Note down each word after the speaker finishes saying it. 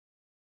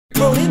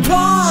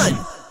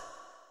Roninpawn!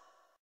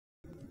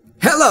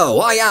 Hello,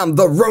 I am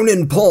the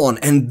Roninpawn,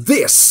 and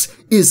this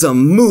is a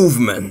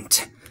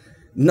movement.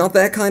 Not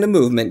that kind of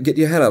movement, get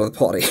your head out of the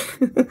potty.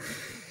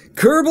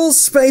 Kerbal's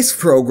space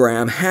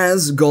program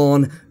has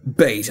gone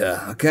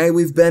beta, okay?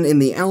 We've been in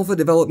the alpha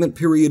development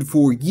period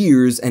for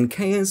years, and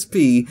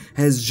KSP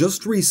has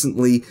just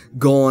recently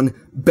gone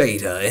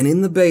beta. And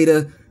in the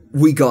beta,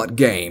 we got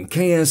game.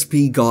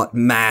 KSP got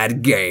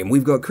mad game.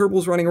 We've got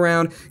Kerbals running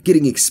around,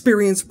 getting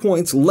experience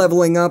points,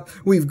 leveling up.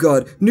 We've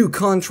got new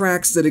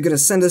contracts that are gonna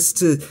send us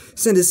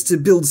to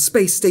build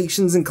space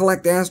stations and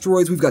collect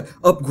asteroids. We've got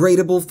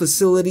upgradable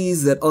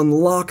facilities that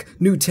unlock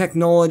new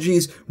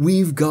technologies.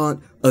 We've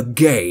got a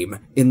game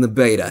in the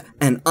beta,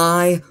 and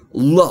I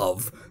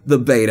love the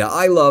beta.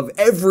 I love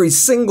every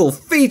single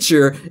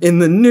feature in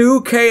the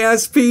new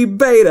KSP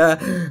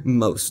beta,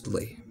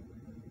 mostly.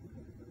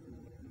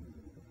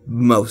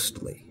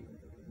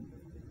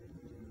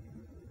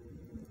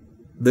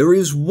 There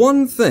is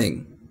one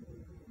thing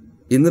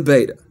in the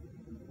beta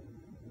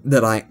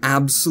that I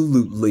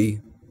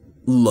absolutely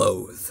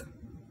loathe.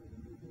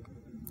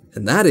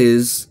 And that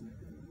is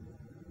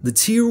the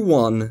Tier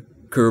 1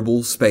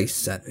 Kerbal Space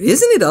Center.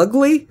 Isn't it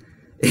ugly?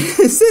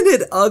 Isn't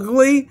it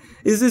ugly?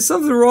 Is there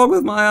something wrong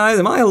with my eyes?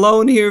 Am I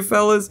alone here,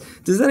 fellas?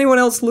 Does anyone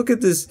else look at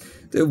this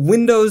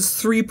Windows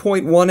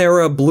 3.1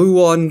 era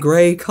blue on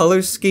gray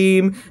color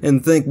scheme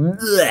and think,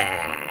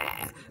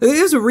 bleh?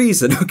 There's a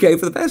reason, okay?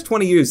 For the past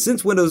 20 years,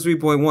 since Windows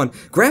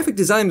 3.1, graphic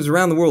designers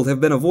around the world have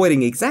been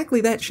avoiding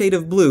exactly that shade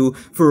of blue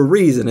for a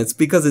reason. It's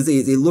because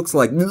it looks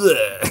like,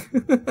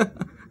 bleh.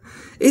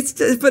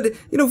 But,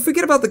 you know,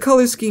 forget about the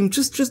color scheme,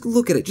 just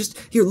look at it. Just,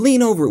 here,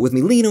 lean over it with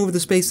me. Lean over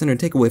the Space Center and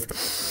take a whiff.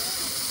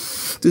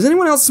 Does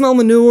anyone else smell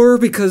manure?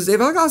 Because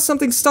if I got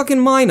something stuck in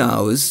my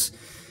nose,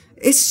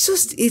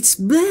 it's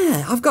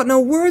meh. I've got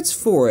no words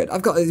for it.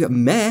 I've got,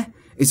 meh.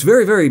 It's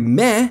very, very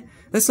meh.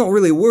 That's not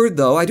really a word,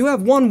 though. I do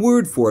have one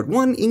word for it,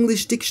 one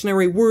English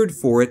dictionary word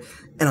for it,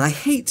 and I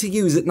hate to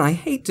use it, and I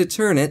hate to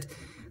turn it,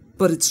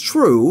 but it's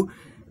true,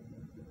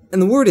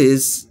 and the word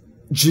is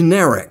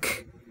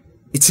generic.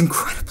 It's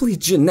incredibly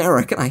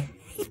generic, and I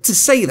hate to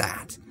say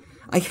that.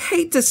 I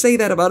hate to say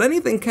that about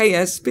anything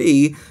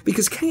KSP,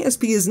 because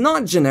KSP is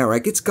not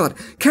generic. It's got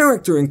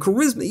character and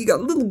charisma. You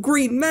got little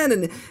green men,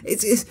 and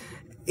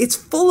it's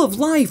full of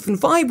life and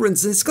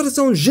vibrance, and it's got its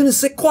own je ne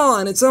sais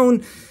quoi, and its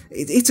own...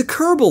 It's a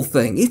Kerbal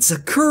thing. It's a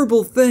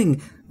Kerbal thing.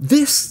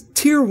 This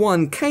Tier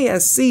 1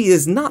 KSC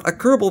is not a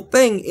Kerbal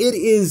thing. It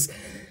is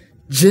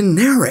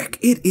generic.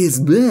 It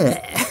is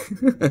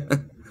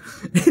bleh.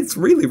 It's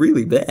really,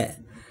 really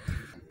bad.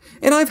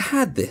 And I've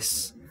had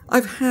this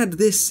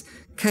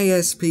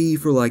KSP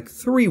for like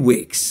 3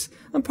 weeks.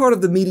 I'm part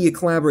of the Media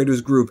Collaborators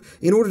group.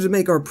 In order to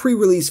make our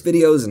pre-release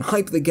videos and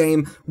hype the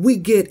game, we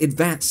get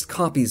advanced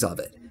copies of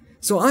it.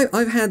 So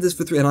I've had this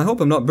for 3, and I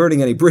hope I'm not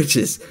burning any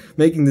bridges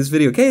making this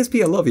video.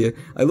 KSP, I love you.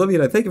 I love you,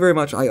 and I thank you very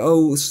much. I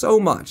owe so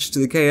much to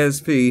the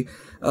KSP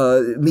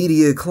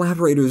Media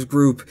Collaborators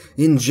group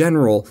in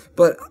general.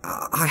 But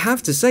I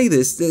have to say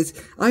this, that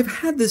I've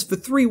had this for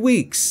 3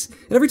 weeks.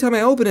 And every time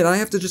I open it, I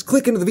have to just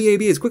click into the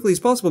VAB as quickly as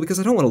possible because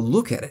I don't want to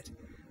look at it.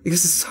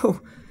 Because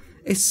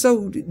it's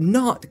so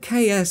not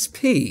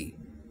KSP.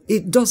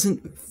 It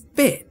doesn't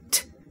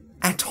fit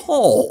at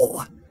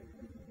all.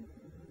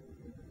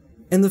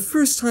 And the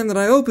first time that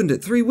I opened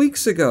it 3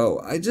 weeks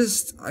ago, I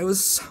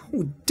was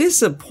so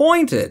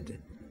disappointed.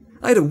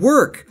 I had to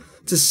work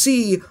to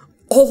see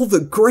all the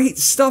great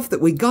stuff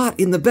that we got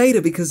in the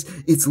beta because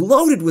it's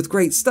loaded with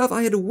great stuff.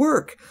 I had to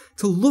work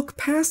to look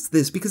past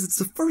this because it's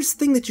the first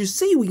thing that you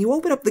see when you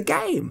open up the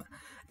game.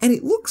 And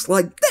it looks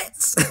like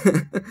this.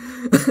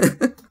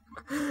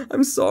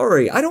 I'm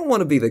sorry. I don't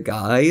want to be the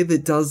guy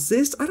that does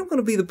this. I don't want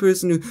to be the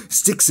person who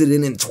sticks it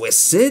in and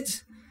twists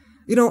it.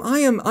 You know, I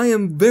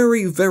am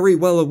very, very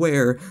well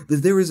aware that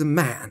there is a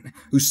man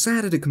who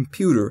sat at a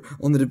computer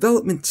on the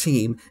development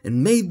team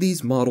and made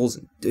these models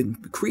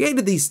and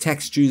created these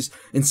textures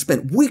and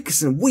spent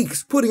weeks and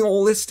weeks putting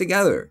all this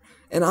together.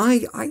 And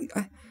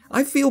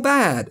I feel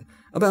bad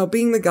about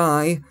being the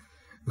guy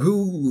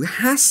who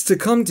has to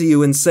come to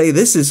you and say,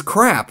 this is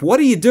crap, what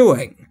are you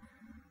doing?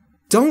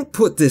 Don't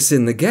put this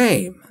in the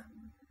game.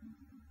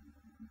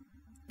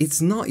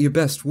 It's not your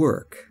best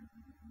work.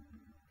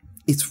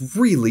 It's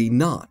really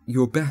not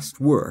your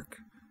best work.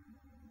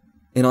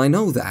 And I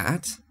know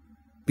that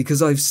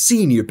because I've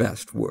seen your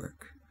best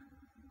work.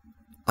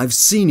 I've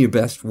seen your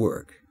best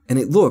work, and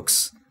it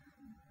looks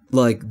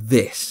like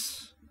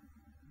this.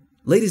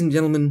 Ladies and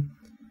gentlemen,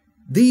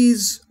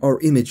 these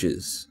are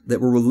images that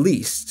were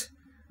released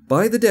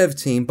by the dev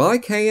team, by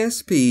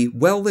KSP,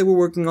 while they were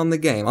working on the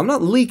game. I'm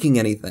not leaking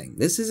anything.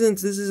 This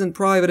isn't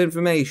private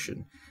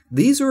information.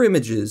 These are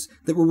images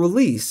that were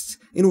released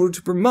in order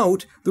to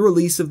promote the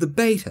release of the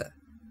beta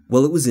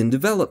while it was in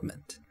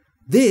development.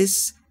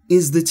 This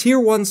is the Tier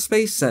 1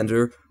 Space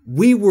Center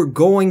we were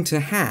going to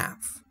have.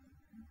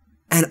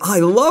 And I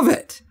love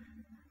it!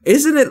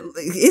 Isn't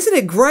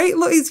it great?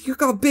 Look, you've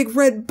got a big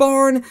red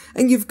barn,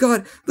 and you've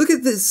got, look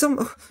at this,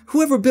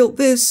 whoever built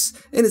this,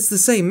 and it's the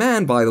same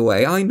man, by the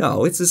way, I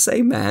know, it's the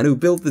same man who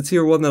built the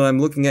tier 1 that I'm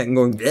looking at and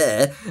going,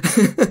 yeah.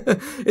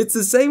 It's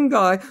the same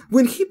guy.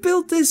 When he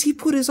built this, he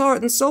put his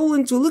heart and soul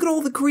into it. Look at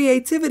all the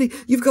creativity.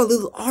 You've got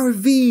little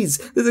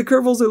RVs that the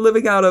Kerbals are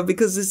living out of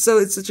because it's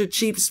such a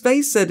cheap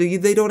space center.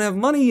 They don't have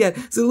money yet,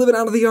 so they're living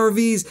out of the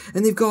RVs,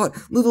 and they've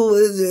got little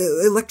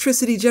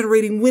electricity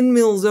generating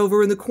windmills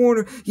over in the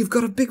corner. You've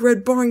got a big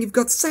red barn. You've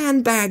got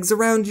sandbags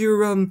around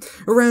your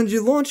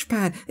launch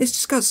pad. It's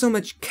just got so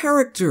much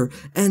character,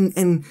 and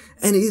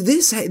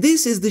this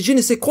is the je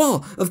ne sais quoi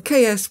of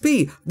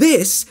KSP.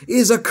 This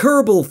is a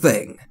Kerbal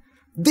thing.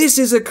 This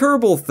is a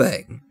Kerbal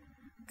thing.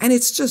 And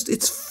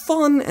it's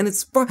fun, and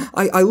it's fun.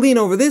 I lean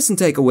over this and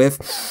take a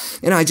whiff,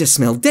 and I just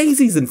smell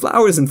daisies and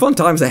flowers and fun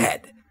times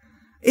ahead.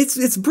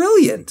 It's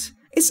brilliant.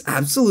 It's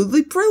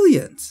absolutely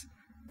brilliant.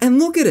 And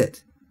look at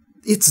it.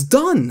 It's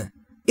done.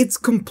 It's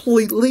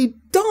completely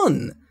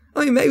done.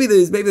 I mean, maybe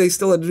they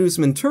still had to do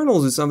some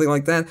internals or something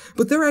like that,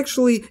 but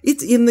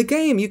it's in the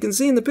game. You can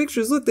see in the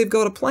pictures, look, they've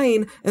got a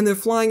plane, and they're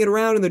flying it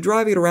around, and they're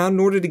driving it around in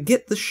order to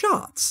get the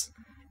shots.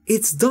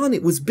 It's done.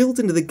 It was built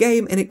into the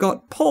game, and it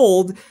got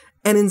pulled,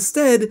 and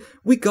instead,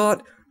 we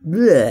got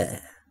bleh.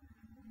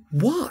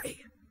 Why?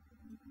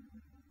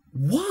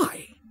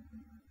 Why?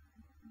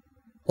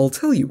 I'll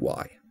tell you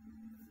why.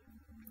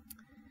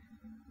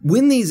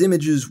 When these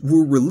images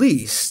were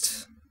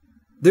released,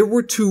 there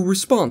were 2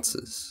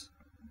 responses.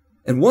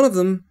 And one of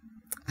them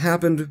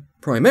happened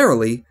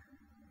primarily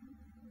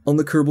on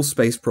the Kerbal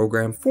Space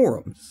Program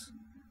forums.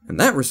 And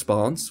that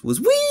response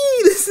was,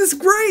 whee, this is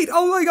great!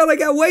 Oh my god, I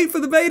can't wait for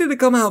the beta to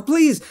come out!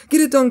 Please,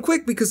 get it done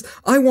quick because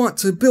I want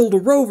to build a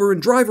rover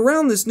and drive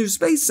around this new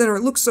space center.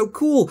 It looks so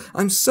cool.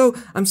 I'm so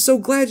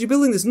glad you're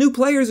building this. New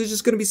players are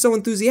just going to be so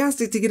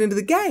enthusiastic to get into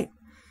the game.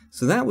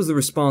 So that was the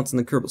response in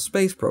the Kerbal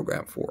Space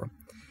Program forum.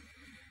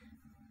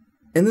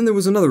 And then there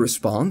was another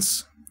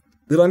response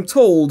that I'm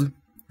told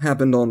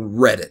happened on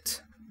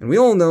Reddit. And we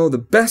all know the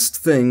best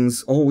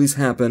things always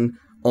happen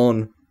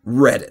on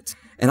Reddit.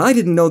 And I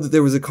didn't know that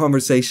there was a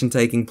conversation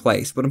taking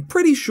place, but I'm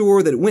pretty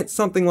sure that it went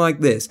something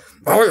like this.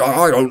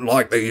 I don't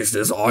like these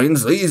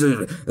designs. These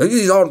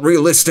aren't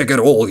realistic at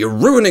all. You're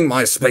ruining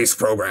my space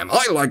program.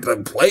 I like to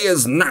play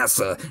as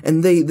NASA.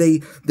 And they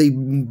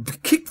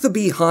kicked the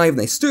beehive, and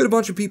they stirred a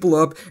bunch of people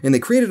up, and they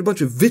created a bunch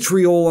of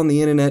vitriol on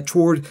the internet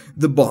toward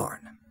the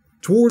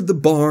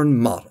barn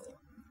model.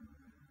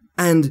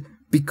 And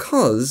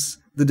because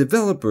the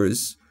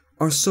developers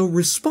are so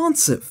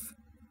responsive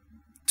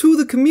to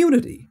the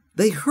community,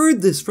 they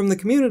heard this from the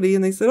community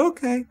and they said,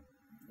 okay,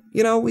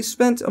 we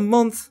spent a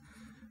month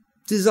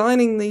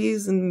designing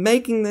these and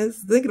making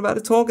this, thinking about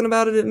it, talking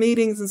about it at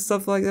meetings and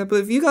stuff like that, but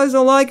if you guys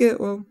don't like it,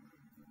 well,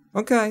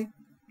 okay,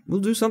 we'll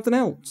do something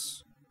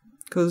else.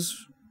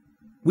 Because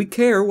we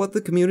care what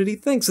the community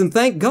thinks, and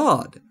thank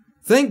God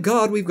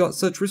we've got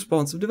such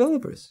responsive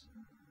developers.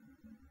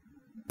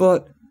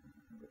 But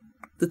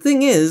the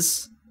thing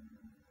is,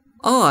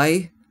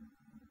 I,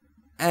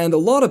 and a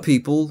lot of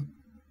people,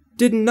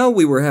 didn't know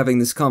we were having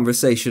this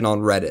conversation on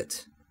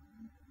Reddit.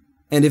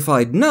 And if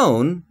I'd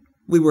known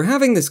we were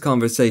having this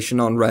conversation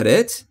on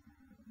Reddit,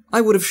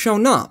 I would have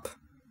shown up.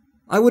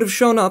 I would have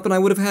shown up and I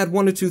would have had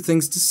 1 or 2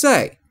 things to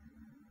say.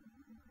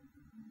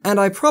 And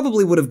I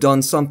probably would have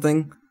done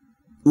something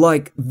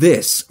like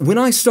this. When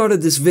I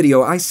started this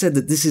video, I said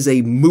that this is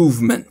a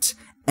movement,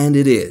 and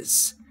it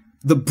is.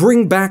 The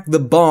Bring Back the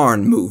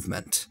Barn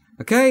movement.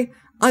 Okay?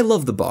 I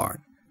love the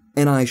barn.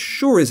 And I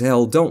sure as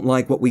hell don't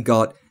like what we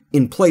got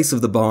in place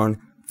of the barn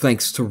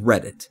thanks to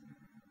Reddit.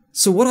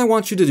 So what I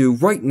want you to do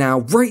right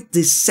now, right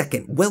this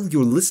second, while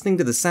you're listening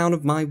to the sound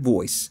of my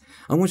voice,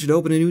 I want you to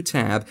open a new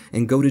tab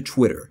and go to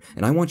Twitter.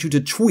 And I want you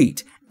to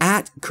tweet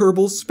at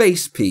Kerbal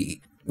Space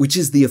P, which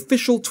is the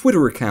official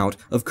Twitter account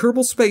of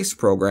Kerbal Space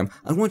Program.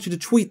 I want you to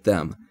tweet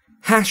them.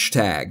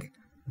 Hashtag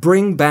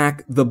Bring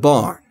Back the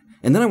Barn.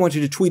 And then I want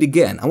you to tweet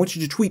again. I want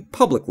you to tweet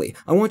publicly.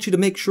 I want you to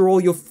make sure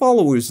all your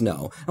followers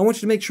know. I want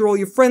you to make sure all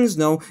your friends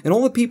know, and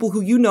all the people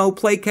who you know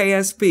play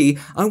KSP.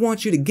 I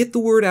want you to get the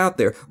word out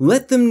there.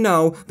 Let them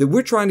know that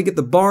we're trying to get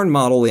the barn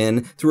model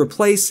in to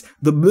replace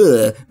the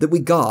bleh that we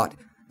got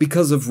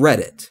because of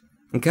Reddit.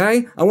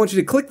 Okay? I want you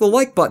to click the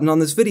like button on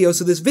this video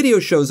so this video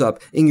shows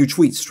up in your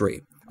tweet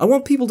stream. I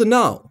want people to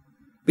know.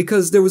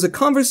 Because there was a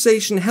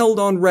conversation held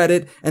on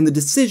Reddit, and the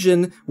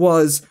decision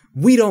was,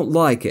 we don't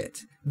like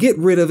it. Get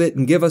rid of it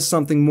and give us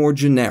something more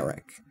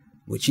generic.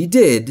 Which he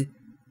did,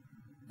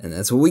 and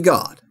that's what we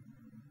got.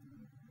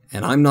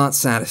 And I'm not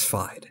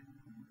satisfied.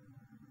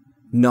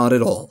 Not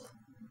at all.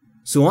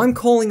 So I'm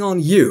calling on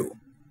you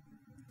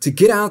to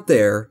get out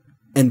there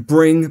and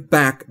bring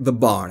back the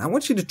barn. I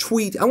want you to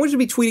tweet. I want you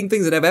to be tweeting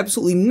things that have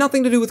absolutely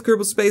nothing to do with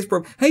Kerbal Space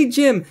Program. Hey,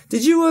 Jim,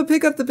 did you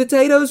pick up the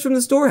potatoes from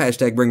the store?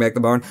 Hashtag bring back the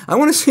barn. I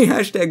want to see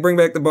hashtag bring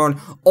back the barn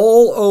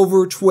all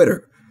over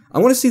Twitter. I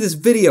want to see this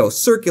video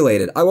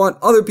circulated. I want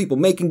other people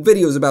making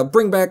videos about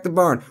bring back the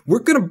barn. We're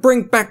going to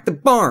bring back the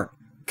barn.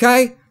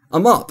 Okay?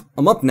 I'm up.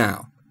 I'm up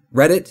now.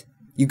 Reddit,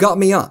 you got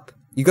me up.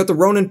 You got the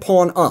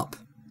Roninpawn up.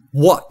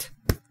 What?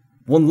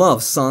 One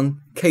love,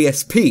 son.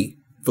 KSP.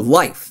 For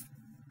life.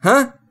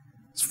 Huh?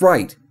 That's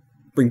right.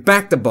 Bring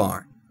back the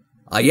barn.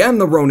 I am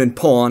the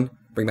Roninpawn.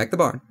 Bring back the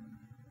barn.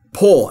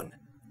 Pawn.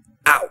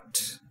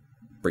 Out.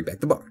 Bring back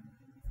the barn.